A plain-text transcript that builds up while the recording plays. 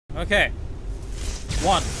Okay.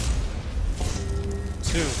 1,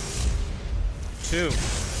 2, 2,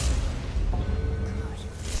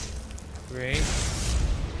 3,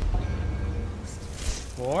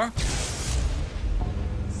 4,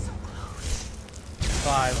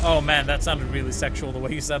 5. Oh man, that sounded really sexual the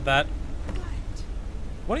way you said that.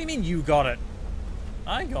 What do you mean you got it?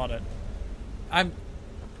 I got it.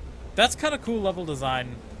 That's kind of cool level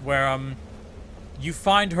design where you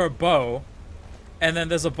find her bow and then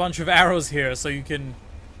there's a bunch of arrows here so you can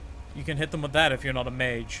hit them with that if you're not a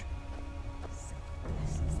mage. So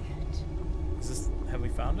this is it. Is this, have we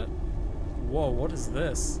found it? Whoa, what is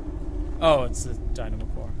this? Oh, it's a dynamo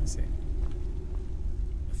core, I see.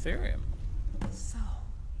 Aetherium. So,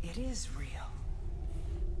 it is real.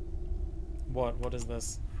 What is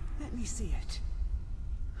this? Let me see it.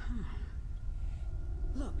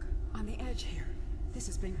 Look, on the edge here. This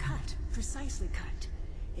has been cut, precisely cut.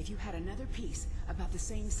 If you had another piece about the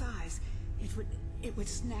same size, it would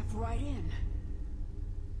snap right in.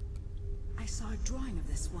 I saw a drawing of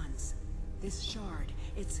this once. This shard,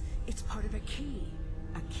 it's part of a key.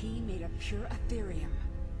 A key made of pure Aetherium.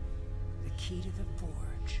 The key to the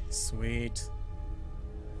forge. Sweet.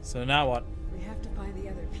 So now what? We have to find the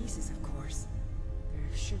other pieces, of course. There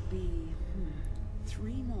should be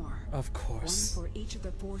 3 more. Of course. 1 for each of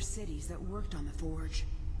the 4 cities that worked on the forge.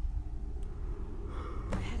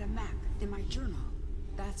 I had a map in my journal.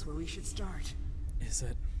 That's where we should start. Is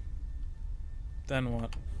it? Then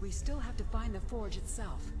what? We still have to find the forge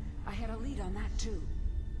itself. I had a lead on that too.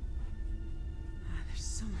 There's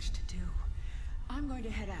so much to do. I'm going to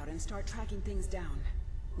head out and start tracking things down.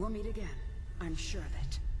 We'll meet again. I'm sure of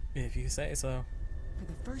it. If you say so. For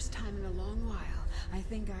the first time in a long while, I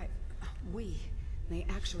think we may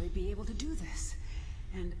actually be able to do this.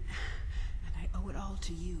 And I owe it all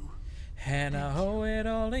to you. And I owe it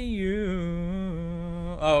all to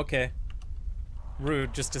you. Oh, okay.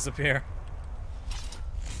 Rude, just disappear.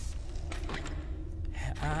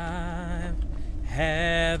 I've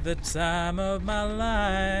had the time of my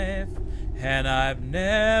life, and I've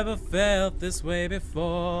never felt this way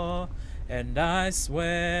before. And I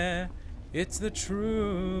swear it's the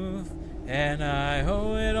truth, and I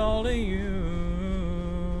owe it all to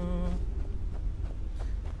you.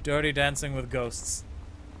 Dirty Dancing with Ghosts.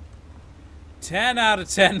 10 out of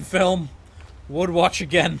 10 film. Would watch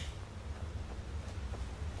again.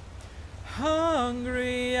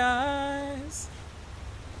 Hungry eyes.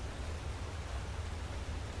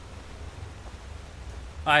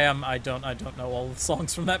 I don't know all the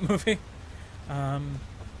songs from that movie. I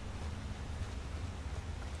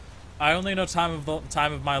only know Time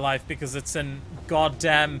of My Life because it's in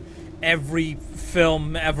goddamn every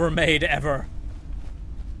film ever made ever.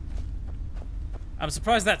 I'm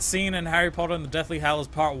surprised that scene in Harry Potter and the Deathly Hallows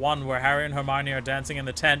Part 1 where Harry and Hermione are dancing in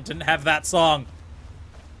the tent didn't have that song.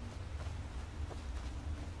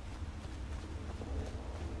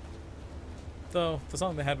 Though, the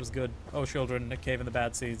song they had was good. Oh children, a cave in the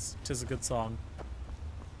bad seeds. 'Tis a good song.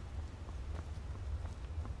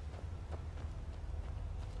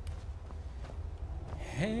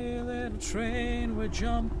 Hey little train we're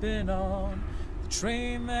jumping on, the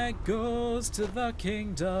train that goes to the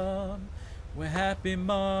kingdom. We're happy,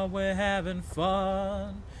 Ma, we're having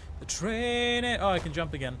fun. The train ain't... Oh, I can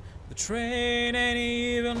jump again. The train ain't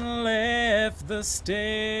even left the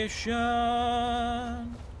station.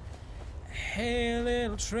 Hey,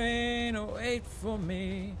 little train, wait for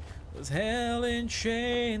me. Was held in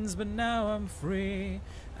chains, but now I'm free.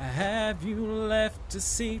 I have you left a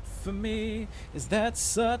seat for me. Is that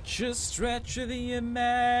such a stretch of the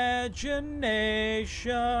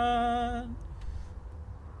imagination?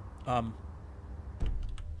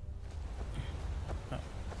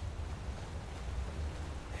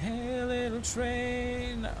 Hey, little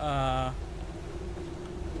train,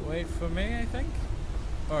 wait for me, I think?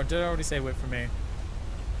 Or did I already say wait for me?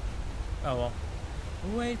 Oh well.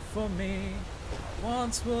 Wait for me.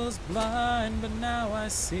 Once was blind, but now I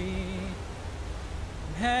see.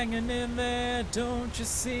 I'm hanging in there, don't you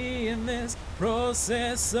see? In this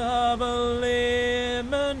process of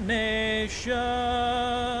elimination.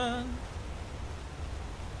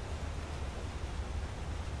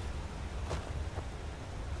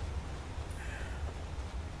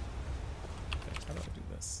 How do I do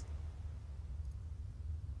this?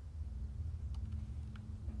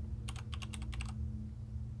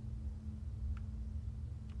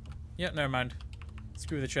 Yeah, never mind.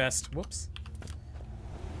 Screw the chest. Whoops.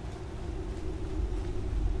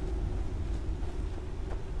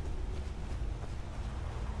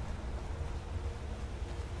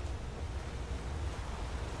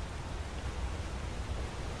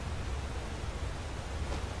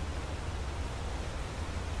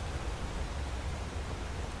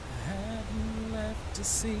 to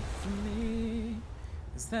seek for me.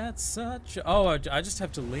 Is that such a... Oh, I just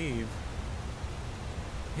have to leave.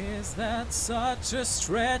 Is that such a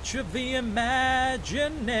stretch of the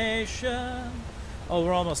imagination? Oh,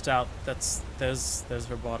 we're almost out. There's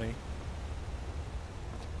her body.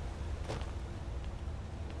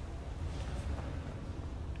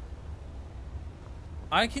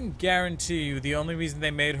 I can guarantee you the only reason they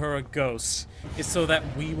made her a ghost is so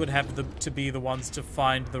that we would have to be the ones to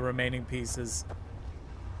find the remaining pieces.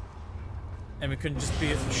 And we couldn't just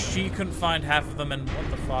be... She couldn't find half of them, and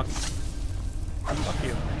what the fuck? Fuck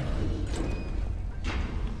you.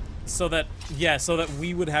 So that... Yeah, so that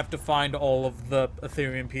we would have to find all of the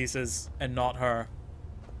Aetherium pieces and not her.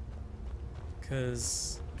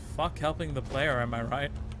 'Cause... Fuck helping the player, am I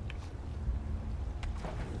right?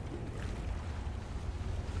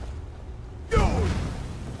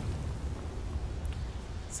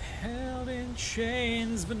 It's held in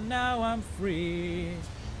chains, but now I'm free.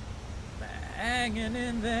 Hanging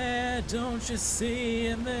in there, don't you see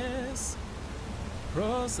in this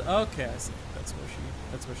process? Okay, I see. That's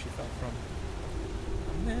where she fell from.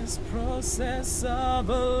 In this process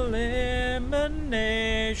of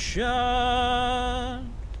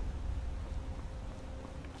elimination.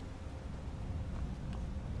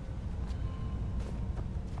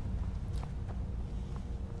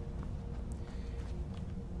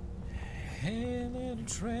 Hey, little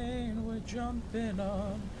train, we're jumping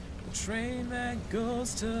on. The train that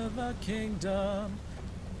goes to the kingdom.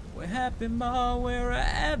 We're happy, ma, we're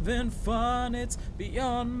having fun. It's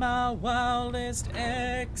beyond my wildest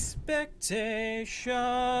expectations.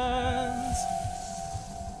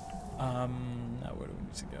 Now where do we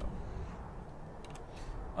need to go?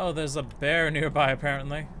 Oh, there's a bear nearby,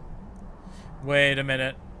 apparently. Wait a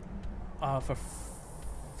minute. Oh, for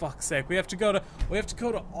fuck's sake, we have to go to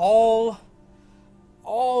all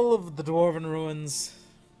of the Dwarven ruins.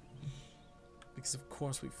 Because of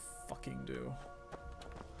course we fucking do.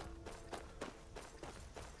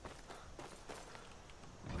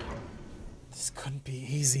 This couldn't be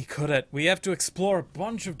easy, could it? We have to explore a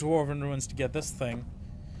bunch of Dwarven ruins to get this thing.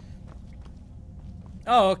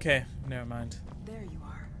 Oh, okay. Never mind. There you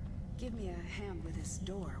are. Give me a hand with this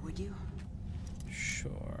door, would you?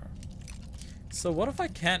 Sure. So what if I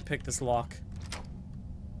can't pick this lock?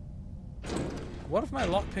 What if my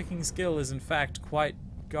lock-picking skill is in fact quite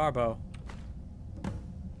garbo?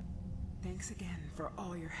 Thanks again for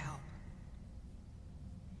all your help.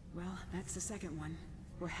 Well, that's the second one.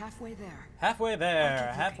 We're halfway there. Halfway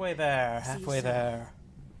there, halfway there, halfway there.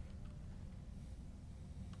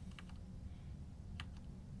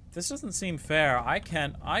 This doesn't seem fair. I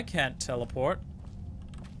can't teleport.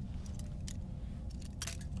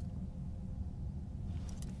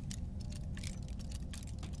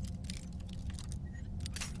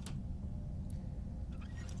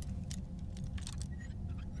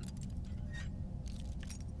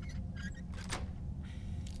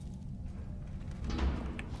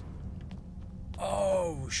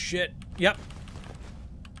 Oh, shit. Yep.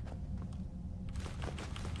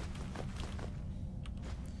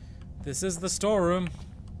 This is the storeroom.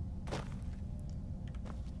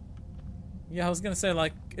 Yeah, I was gonna say,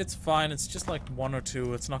 like, it's fine. It's just like one or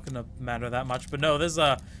two. It's not gonna matter that much. But no, there's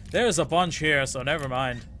a bunch here, so never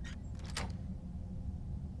mind.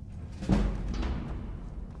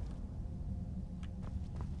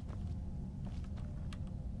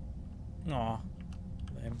 Aw.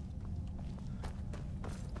 Lame.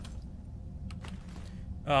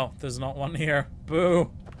 Oh, there's not one here.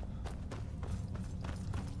 Boo.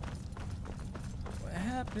 We're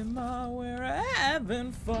happy, ma, we're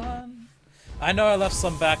having fun. I know I left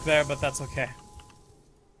some back there, but that's okay.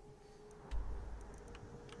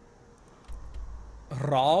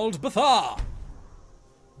 Rald Bathar.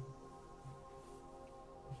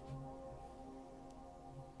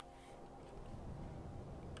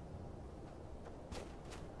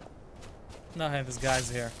 No, hey, this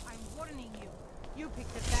guy's here. I'm warning you. You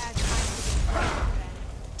picked a bad time to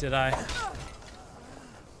get. Did I?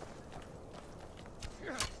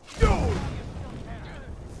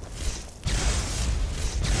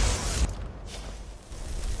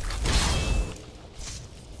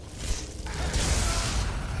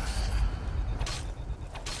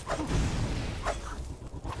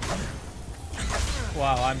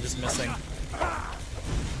 Wow, I'm just missing.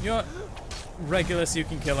 You're Regulus, you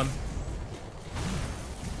can kill him.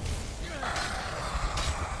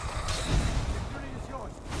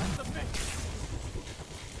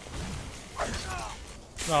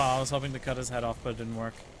 Oh, I was hoping to cut his head off, but it didn't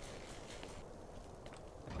work.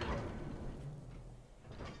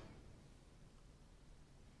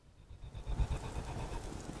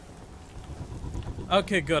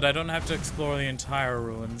 Okay, good. I don't have to explore the entire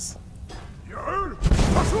ruins.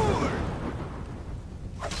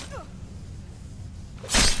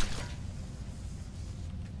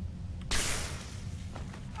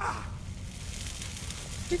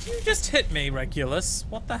 Did you just hit me, Regulus?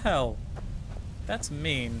 What the hell? That's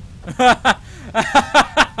mean.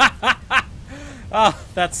 Oh,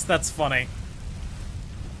 that's funny.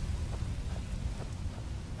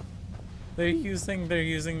 They're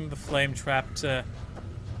using the flame trap to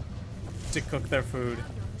cook their food.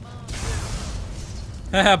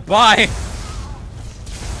 Bye.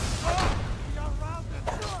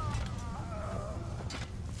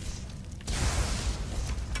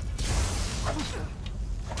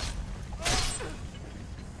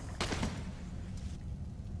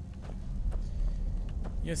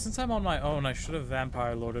 Yeah, since I'm on my own, I should have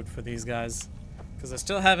vampire lorded for these guys, because I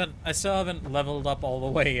still haven't leveled up all the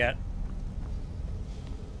way yet.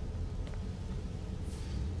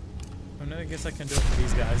 Oh no, I guess I can do it for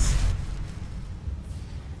these guys.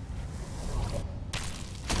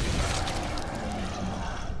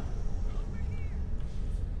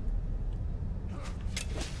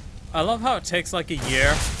 I love how it takes like a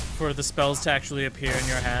year for the spells to actually appear in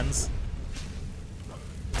your hands.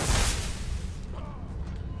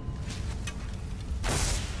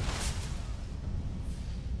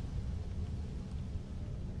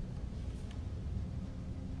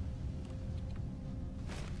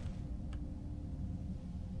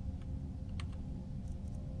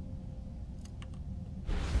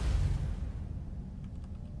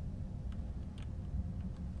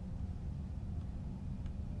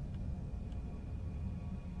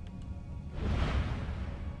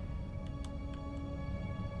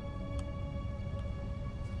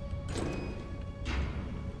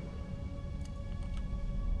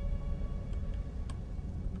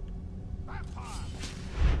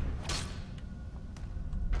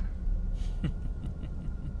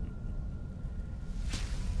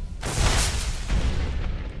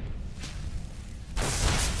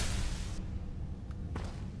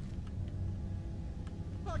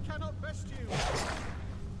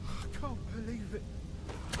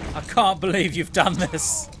 I can't believe you've done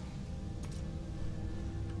this.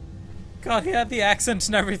 God, he had the accent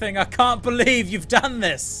and everything. I can't believe you've done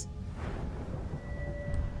this.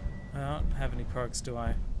 I don't have any perks, do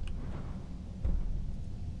I?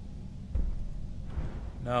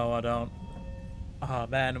 No, I don't. Oh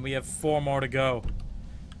man, we have 4 more to go.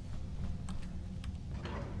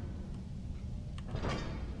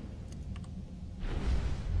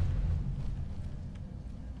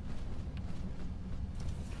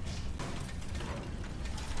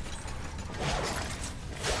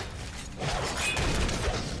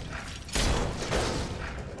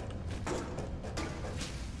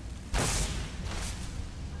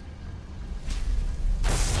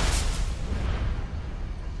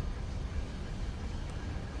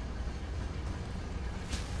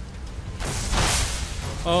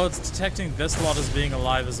 Oh, it's detecting this lot as being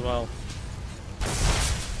alive as well.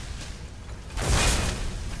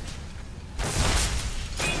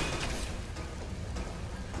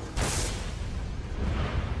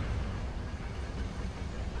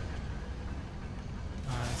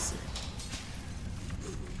 I see.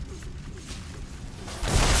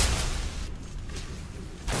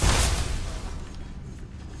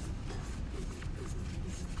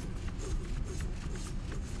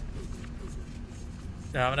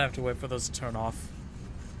 Yeah, I'm gonna have to wait for those to turn off.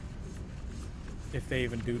 If they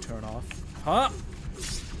even do turn off. Huh?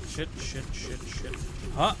 Shit.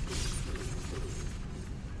 Huh?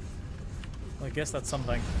 Well, I guess that's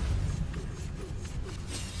something.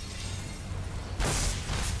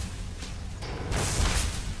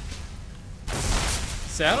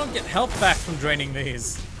 See, I don't get health back from draining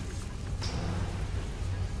these.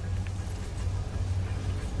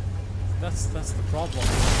 That's the problem.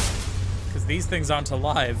 Because these things aren't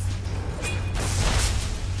alive.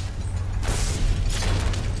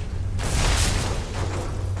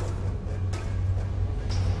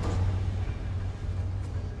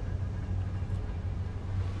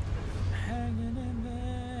 Hanging in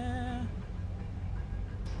there.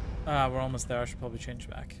 Ah, we're almost there. I should probably change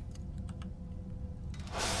back.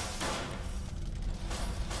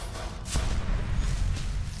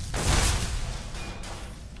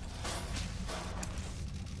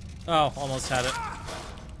 Oh, almost had it.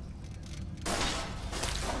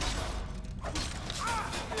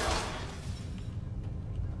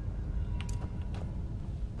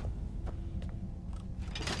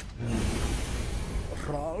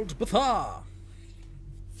 Hrald Bathar.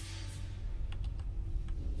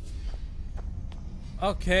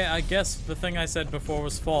 Okay, I guess the thing I said before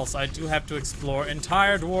was false. I do have to explore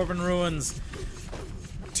entire Dwarven ruins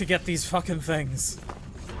to get these fucking things.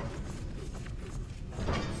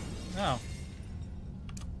 Oh.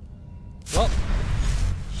 Well,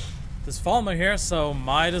 there's Falmer here, so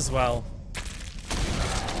might as well.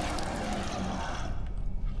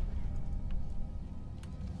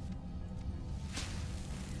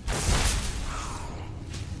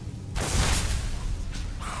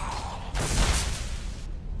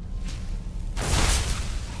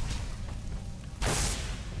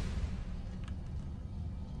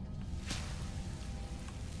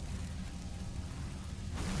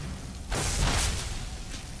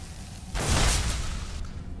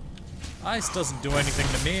 Ice doesn't do anything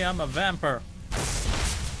to me, I'm a vampire.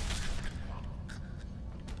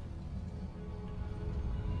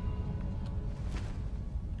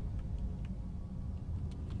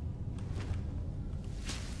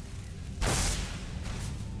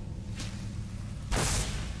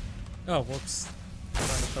 Oh, whoops.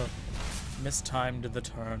 Mistimed the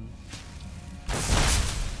turn.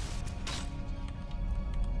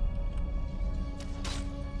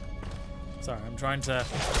 Sorry, I'm trying to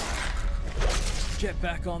get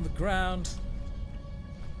back on the ground.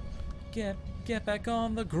 Get back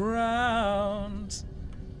on the ground.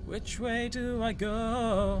 Which way do I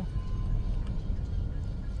go?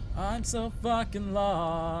 I'm so fucking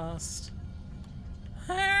lost.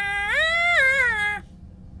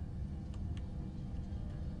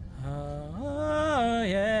 Oh,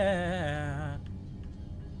 yeah.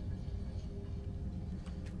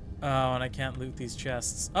 Oh, and I can't loot these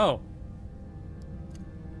chests. Oh.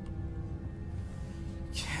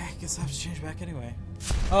 Guess I have to change back anyway.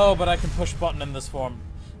 Oh, but I can push button in this form.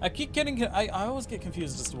 I keep getting... I always get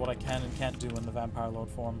confused as to what I can and can't do in the Vampire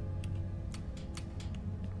Lord form.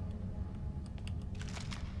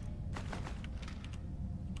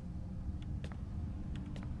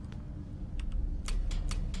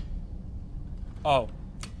 Oh.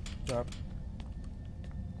 Derp.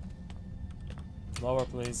 Lower,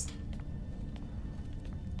 please.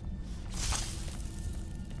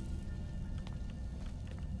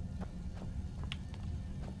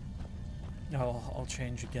 No, I'll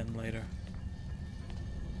change again later.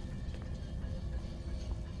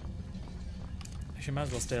 Actually, might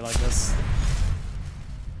as well stay like this.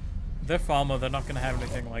 They're Falmer, they're not gonna have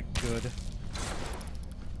anything, like, good.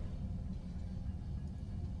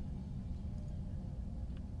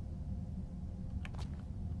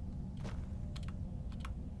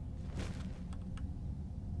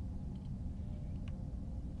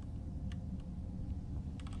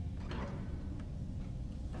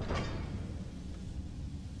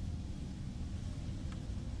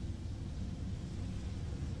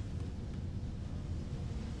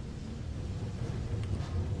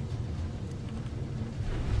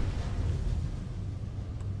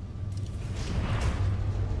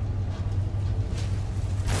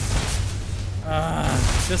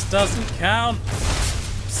 This doesn't count.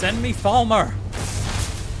 Send me Falmer.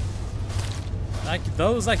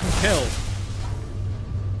 Those I can kill.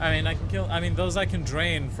 I mean, those I can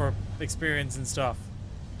drain for experience and stuff.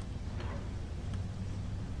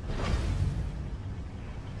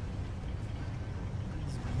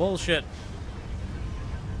 Bullshit.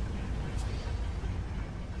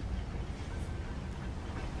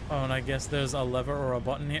 Oh, and I guess there's a lever or a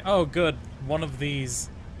button here. Oh, good. One of these.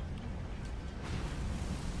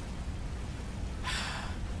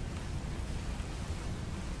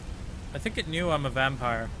 I think it knew I'm a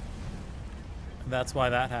vampire. And that's why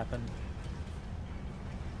that happened.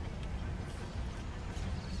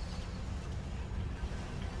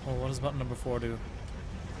 Oh, what does button number 4 do?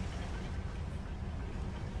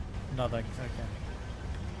 Nothing. Okay.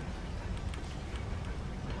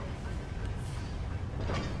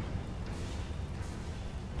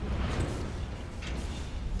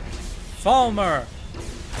 Falmer!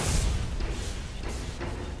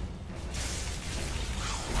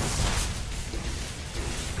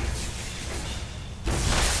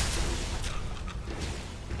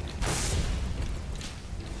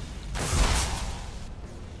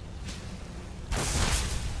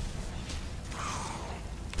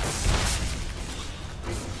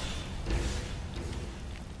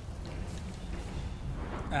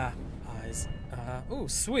 Eyes. Ooh,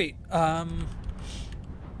 sweet.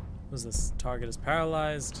 What's this? Target is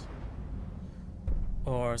paralyzed.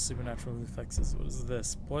 Or supernatural reflexes. What is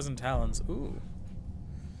this? Poison talons. Ooh.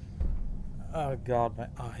 Oh god, my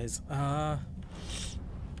eyes. I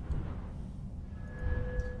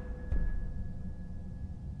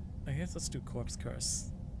guess let's do corpse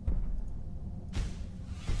curse.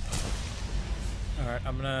 Alright,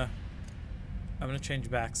 I'm gonna I'm gonna change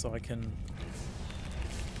back so I can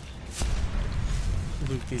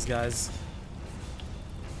loot these guys.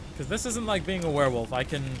 Because this isn't like being a werewolf. I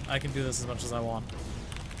can do this as much as I want.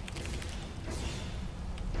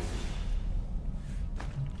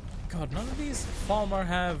 God, none of these Falmer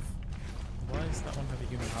have... Why does that one have a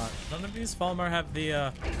human heart? None of these Falmer have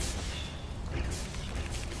the,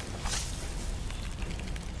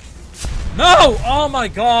 No! Oh my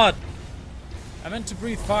god! I meant to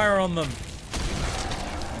breathe fire on them.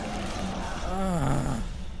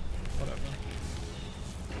 Whatever.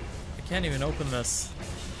 I can't even open this.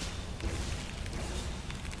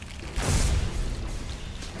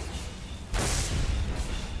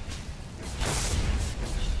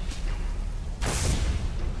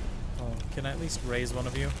 Oh, can I at least raise one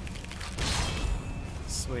of you?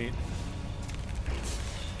 Sweet.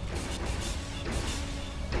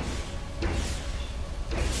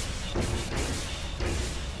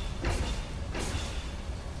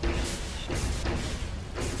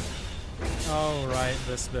 Oh, right,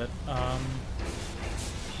 this bit.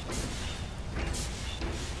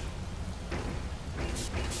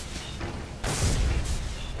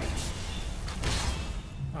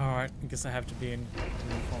 Alright, I guess I have to be in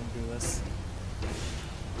uniform to do this.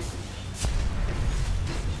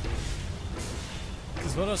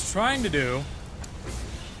 Because what I was trying to do,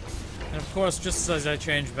 and of course, just as I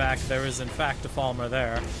change back, there is in fact a Falmer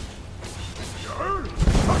there.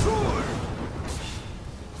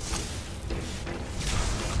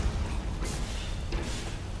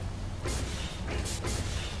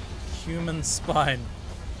 Human spine.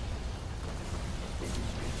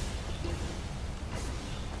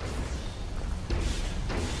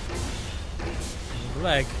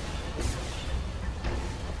 Leg.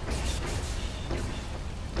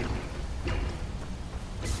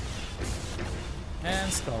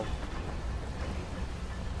 And skull.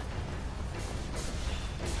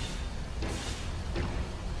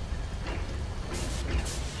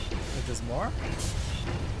 Wait, there's more?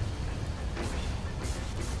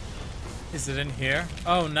 Is it in here?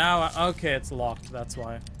 Oh, now okay, it's locked, that's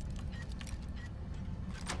why.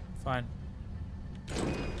 Fine.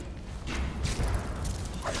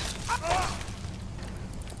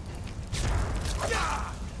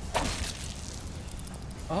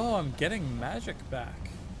 Oh, I'm getting magic back.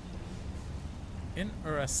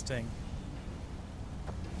 Interesting.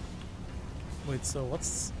 Wait, so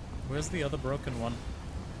where's the other broken one?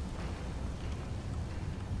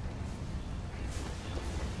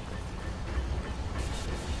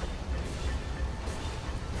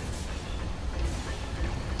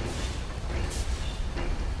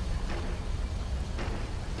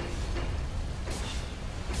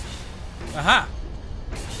 Aha!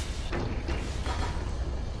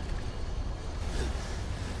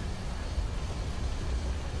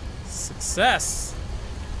 Success!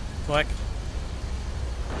 Click.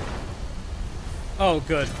 Oh,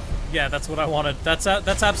 good. Yeah, that's what I wanted. That's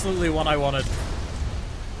absolutely what I wanted.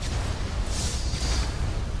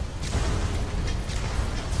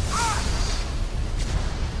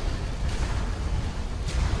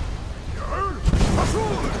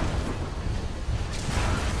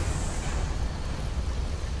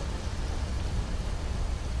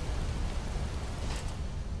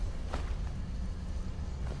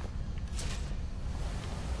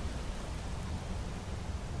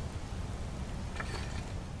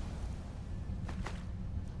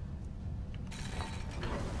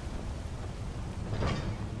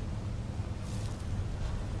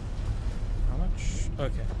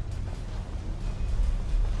 Okay.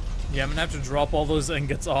 Yeah, I'm gonna have to drop all those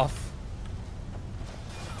ingots off.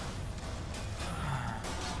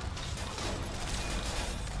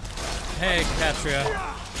 Hey, Katria.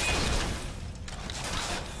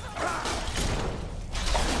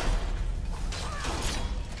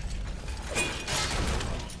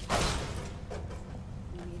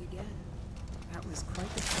 We meet again. That was quite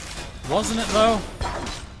the... Wasn't it, though?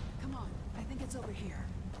 Come on, I think it's over here.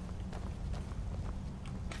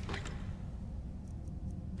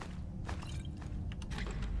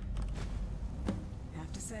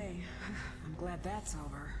 Have to say, I'm glad that's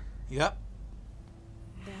over. Yep.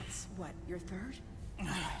 That's what, your third?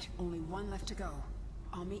 Alright, only one left to go.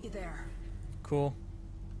 I'll meet you there. Cool.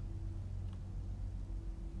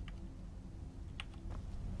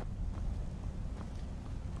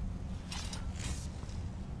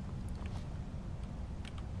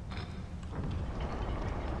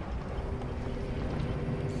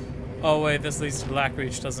 Oh wait, this leads to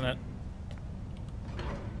Blackreach, doesn't it?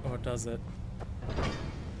 Or does it?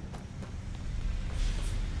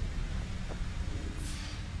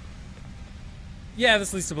 Yeah,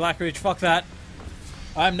 this leads to Blackreach. Fuck that.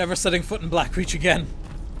 I'm never setting foot in Blackreach again.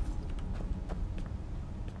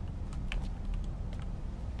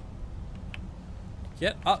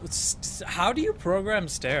 Get up. How do you program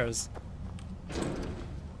stairs?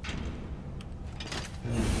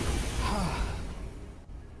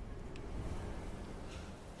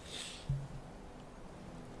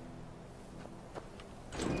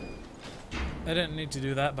 I didn't need to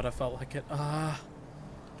do that, but I felt like it.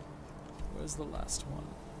 Where's the last one?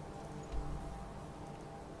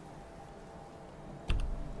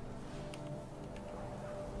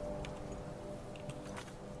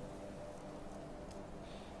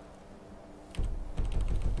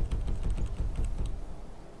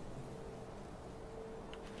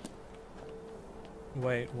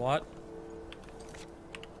 Wait, what?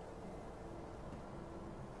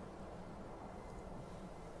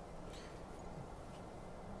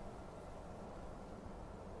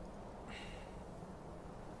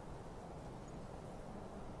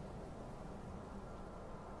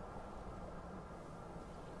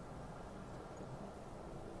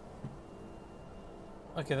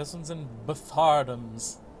 Okay, this one's in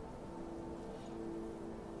Bethardums.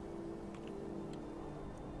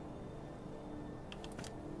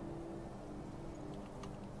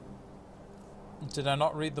 Did I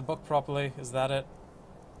not read the book properly? Is that it?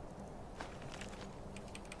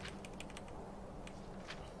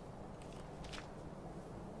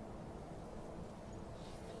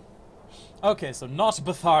 Okay, so not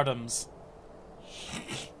Bethardums.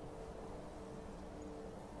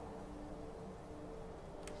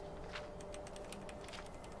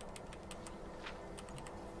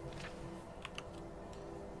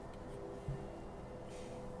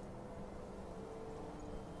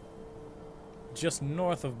 Just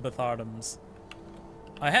north of Bethardums.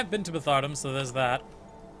 I have been to Bethardums, so there's that.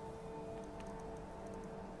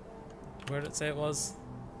 Where did it say it was?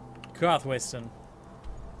 Carthwayston.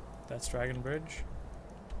 That's Dragon Bridge.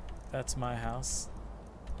 That's my house.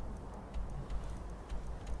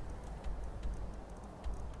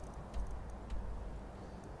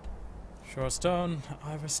 Shorestone,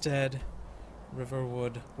 Iverstead,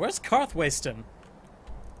 Riverwood. Where's Carthwayston?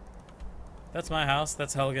 That's my house.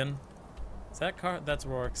 That's Helgen. Is that that's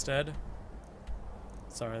Rorikstead.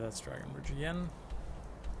 Sorry, that's Dragonbridge again.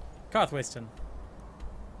 Carthwayston.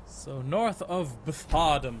 So north of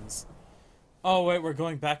Bethardums. Oh wait, we're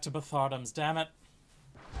going back to Bethardums, damn it.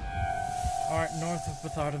 Alright, north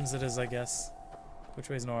of Bethardums it is, I guess. Which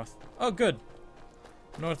way's north? Oh, good.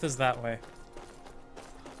 North is that way.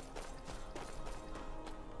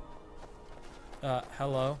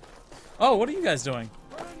 Hello. Oh, what are you guys doing?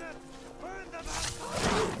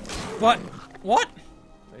 What? What?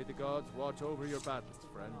 May the gods watch over your badness,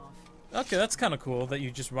 friend. Okay, that's kind of cool that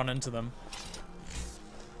you just run into them.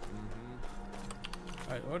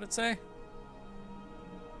 Alright, what did it say?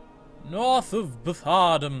 North of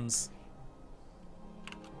Bethardums.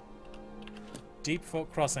 Deep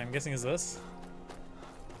Folk Crossing, I'm guessing is this.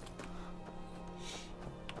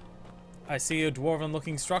 I see a dwarven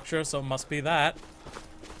looking structure, so it must be that.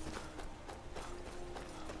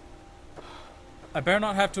 I better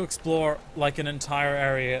not have to explore like an entire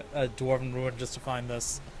area at Dwarven Ruin just to find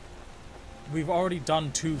this. We've already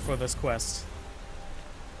done 2 for this quest.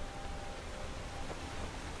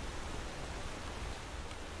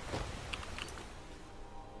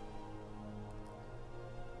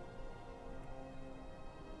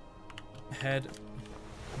 Head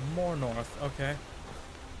more north, okay.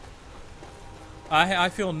 I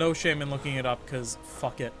feel no shame in looking it up, because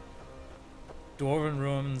fuck it. Dwarven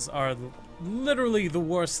ruins are literally the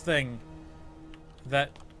worst thing that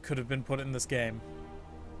could have been put in this game.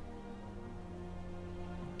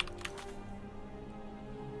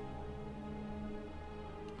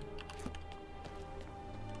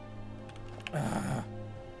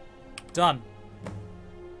 Done.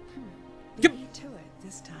 Beat me to it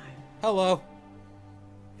this time. Hello.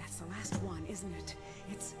 That's the last one, isn't it?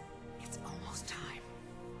 It's almost time.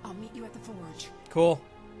 I'll meet you at the forge. Cool.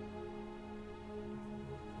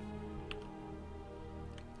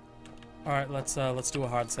 All right, let's do a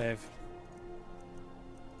hard save.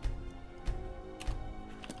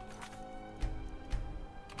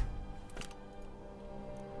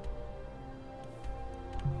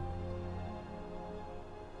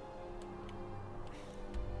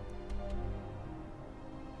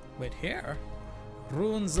 Wait, here?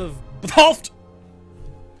 Ruins of Bthoft!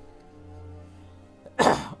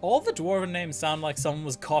 All the dwarven names sound like someone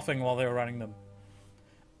was coughing while they were writing them.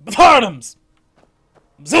 Bthardums!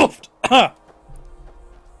 Zulft!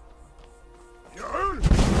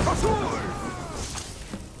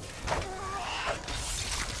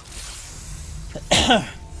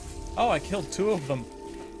 Oh, I killed 2 of them.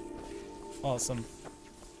 Awesome.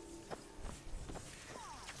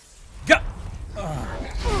 Go!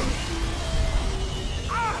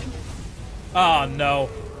 Oh no.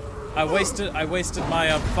 I wasted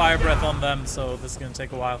my fire breath on them, so this is gonna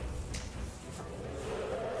take a while.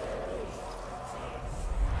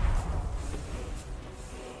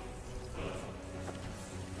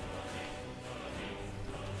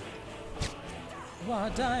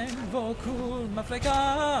 Wadain vokul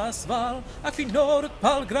maflegas val afinor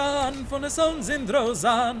palgran fonesons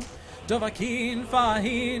indrozan dovakin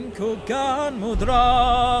fahin kugan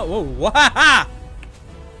mudra. Oh, wahaha!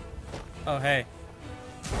 Oh, hey.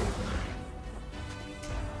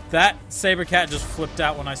 That saber cat just flipped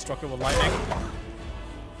out when I struck it with lightning.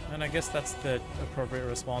 And I guess that's the appropriate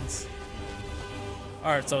response.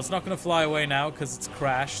 Alright, so it's not gonna fly away now because it's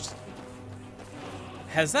crashed.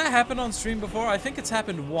 Has that happened on stream before? I think it's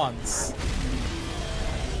happened once.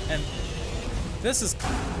 And this is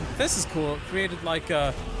cool. It created like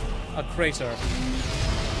a crater.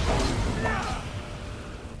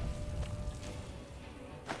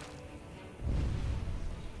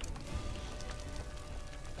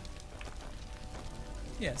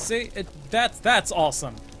 Yeah, see, that's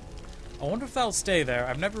awesome. I wonder if that'll stay there.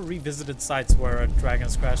 I've never revisited sites where a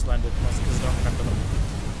dragon's crash landed, mostly because I don't remember them.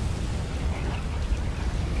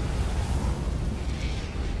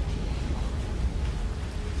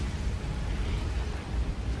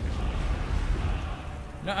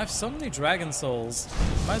 No, I have so many dragon souls.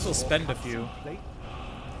 Might as well spend a few.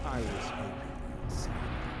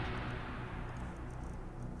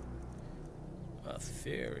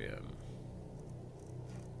 Aetherium.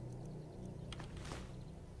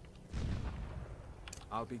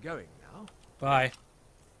 I'll be going now. Bye.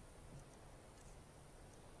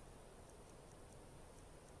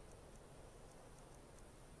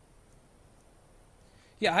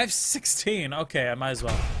 Yeah, I have 16. Okay, I might as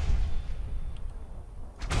well.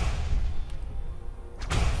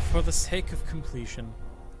 For the sake of completion.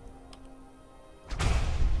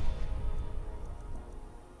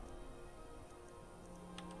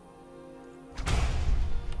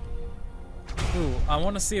 Ooh, I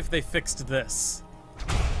want to see if they fixed this.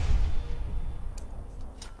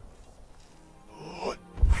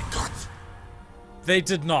 They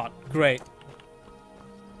did not. Great.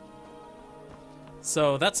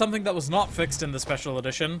 So that's something that was not fixed in the special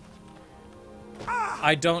edition.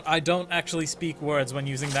 I don't actually speak words when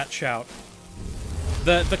using that shout.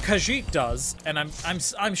 The Khajiit does, and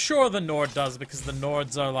I'm sure the Nord does, because the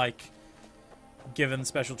Nords are like given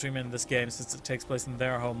special treatment in this game since it takes place in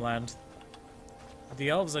their homeland. The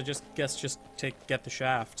elves, I just get the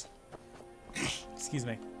shaft. Excuse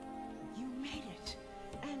me. You made it,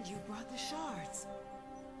 and you brought the shards.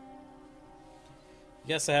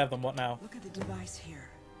 Yes, I have them. What now? Look at the device here.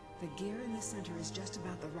 The gear in the center is just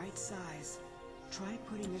about the right size. Try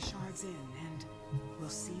putting the shards in, and we'll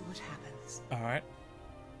see what happens. All right.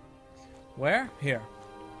 Where? Here.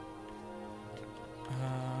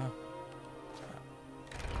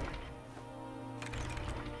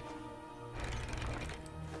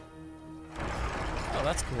 Oh,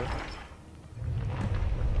 that's cool.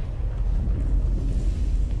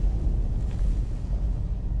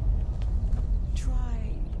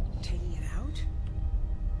 Try taking it out.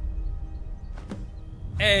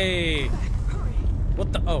 Hey! Hurry!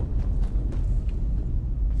 What the? Oh.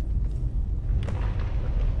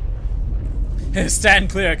 Stand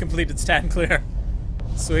clear. Completed. Stand clear.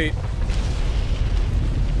 Sweet.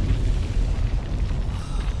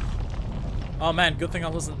 Oh man, good thing I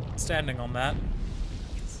wasn't standing on that.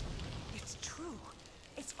 It's true.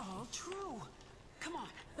 It's all true. Come on,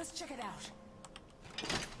 let's check it out.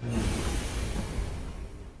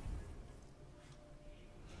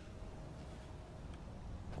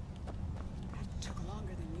 That took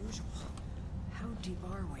longer than usual. How deep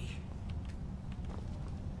are we?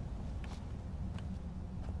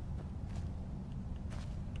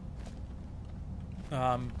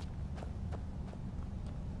 Oh.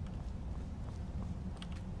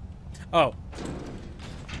 No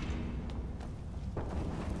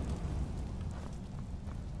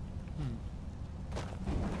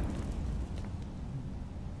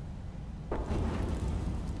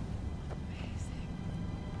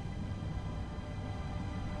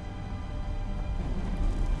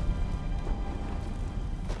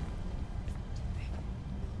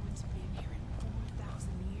one's been here in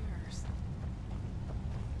 4,000 years.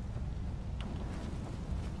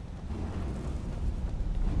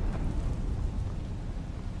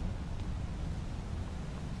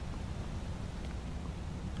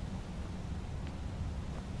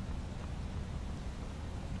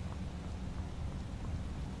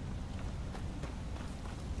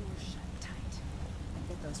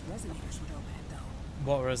 resonators would open it,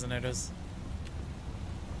 though. What resonators?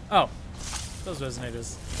 Oh, those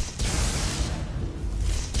resonators.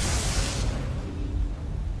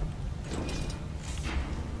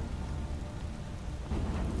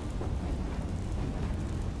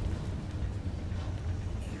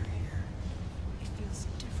 Air here. It feels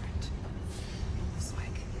different. Almost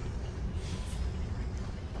like...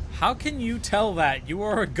 How can you tell that? You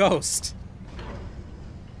are a ghost.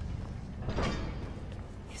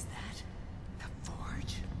 Is that the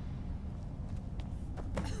forge?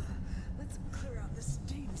 Let's clear out the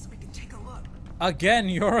steam so we can take a look. Again,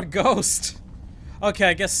 you're a ghost. Okay,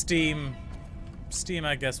 I guess steam,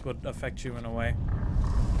 I guess, would affect you in a way.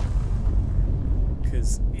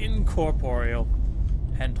 Because incorporeal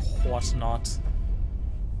and whatnot.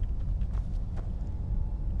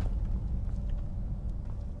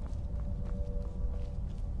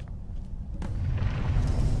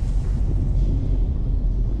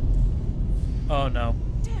 Oh no.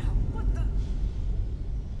 Damn, what the...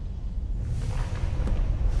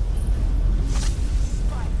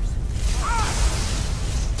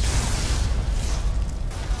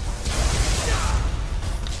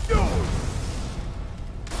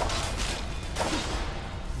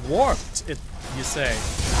 Warped, it, you say?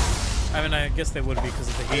 I mean, I guess they would be because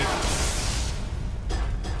of the heat.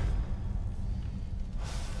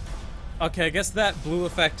 Okay, I guess that blue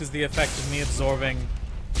effect is the effect of me absorbing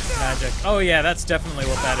magic. Oh yeah, that's definitely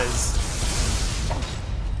what that is.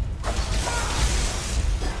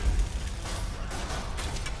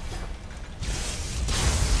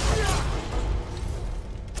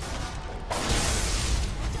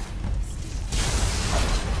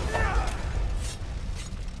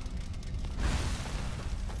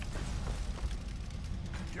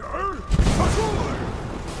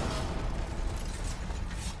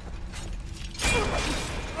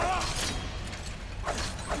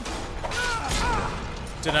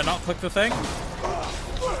 Did I not click the thing?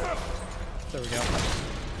 There we go.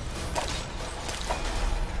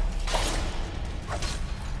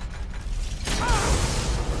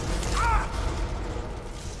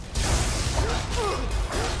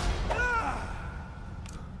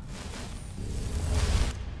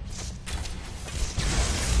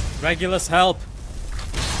 Regulus, help!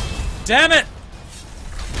 Damn it!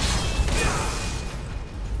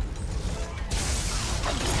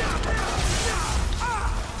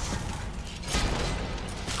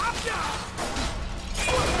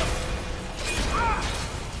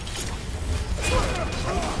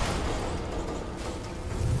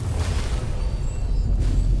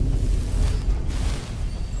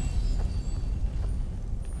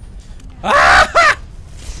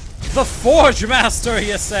 The Forge Master,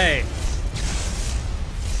 you say?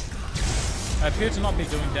 I appear to not be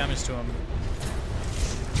doing damage to him.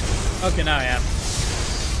 Okay, now I am.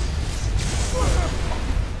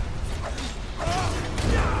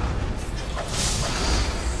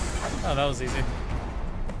 Oh, that was easy.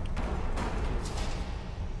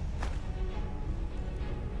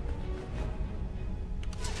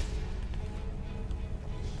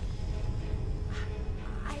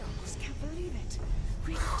 I almost can't believe it.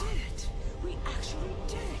 We did it. We actually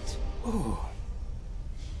did it. Ooh.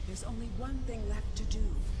 There's only one thing left to do.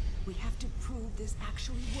 We have to prove this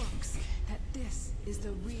actually works. That this is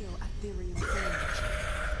the real Aetherium forge.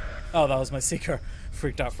 Oh, that was my seeker.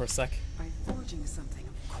 Freaked out for a sec. By forging something,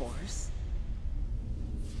 of course.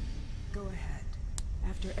 Go ahead.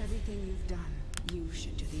 After everything you've done, you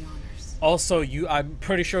should do the honors. Also, I'm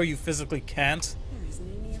pretty sure you physically can't. There isn't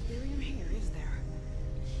any Aetherium here, is there?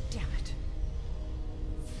 Damn it.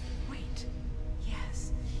 Wait.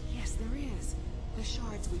 Yes. Yes, there is. The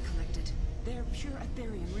shards we collected. They're pure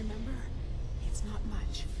Aetherium, remember? It's not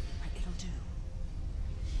much, but it'll do.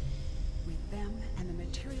 With them and the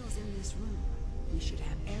materials in this room, we should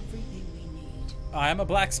have everything we need. I am a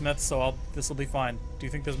blacksmith, so this will be fine. Do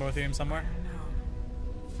you think there's more Aetherium somewhere? I don't know.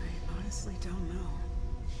 I honestly don't know.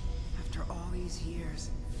 After all these years,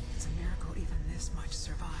 it's a miracle even this much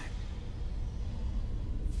survived.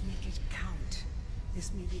 Make it count.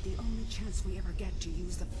 This may be the only chance we ever get to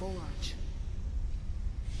use the forge.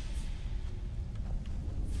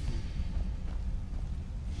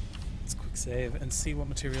 Let's quick save and see what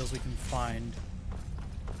materials we can find.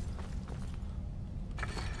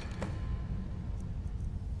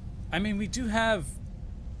 I mean, we do have...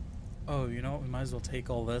 Oh, you know what? We might as well take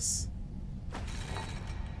all this.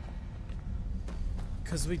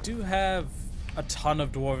 Because we do have a ton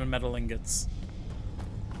of Dwarven metal ingots.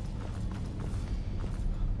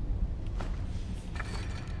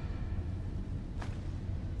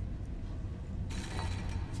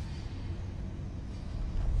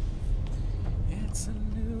 It's a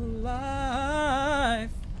new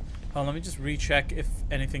Oh, let me just recheck if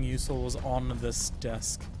anything useful was on this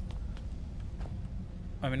desk.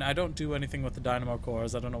 I mean, I don't do anything with the dynamo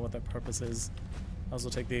cores. I don't know what their purpose is. I'll also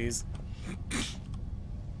take these.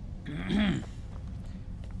 And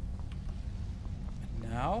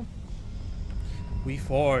now, we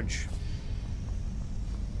forge.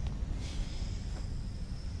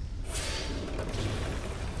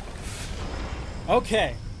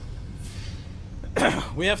 Okay.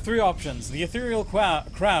 We have three options. The ethereal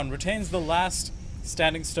crown retains the last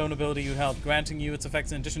standing stone ability you held, granting you its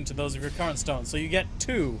effects in addition to those of your current stones. So you get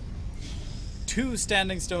two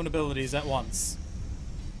standing stone abilities at once.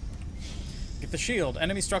 Get the shield.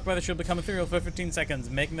 Enemies struck by the shield become ethereal for 15 seconds,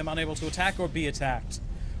 making them unable to attack or be attacked.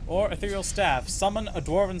 Or ethereal staff. Summon a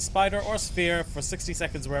dwarven spider or sphere for 60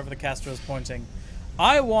 seconds wherever the caster is pointing.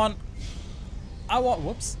 I want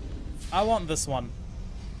this one.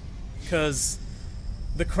 Because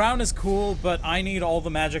the crown is cool, but I need all the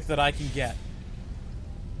magic that I can get.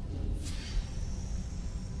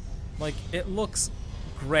 Like, it looks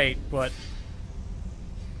great, but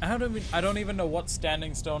I don't even know what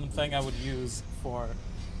standing stone thing I would use for it.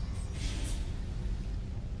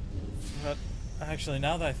 But actually,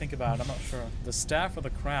 now that I think about it, I'm not sure. The staff or the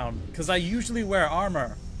crown? Because I usually wear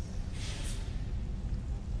armor.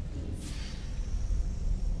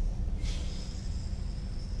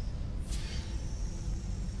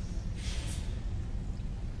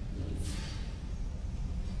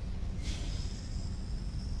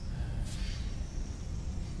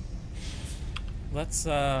 Let's,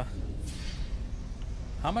 how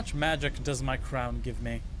much magic does my crown give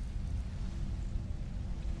me?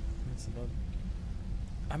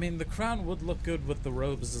 I mean, the crown would look good with the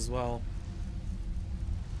robes as well.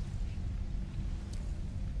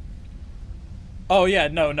 Oh yeah,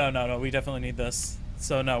 no, we definitely need this.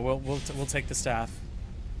 So no, we'll take the staff.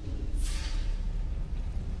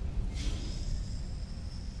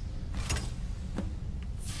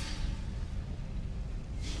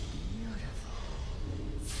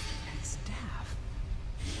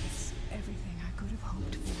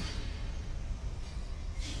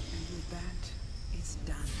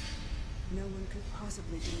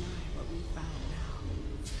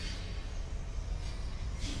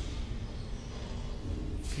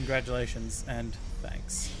 Congratulations and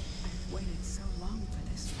thanks. I've waited so long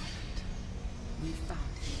for this moment. We found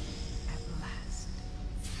it at last.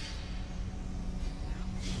 Now,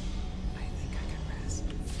 I think I can rest.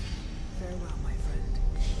 Farewell, my friend.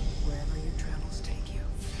 Wherever your travels take you.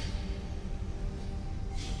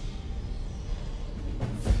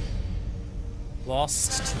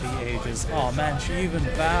 Lost to the ages. Oh man, she even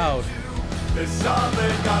bowed. The summer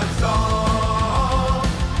goes on.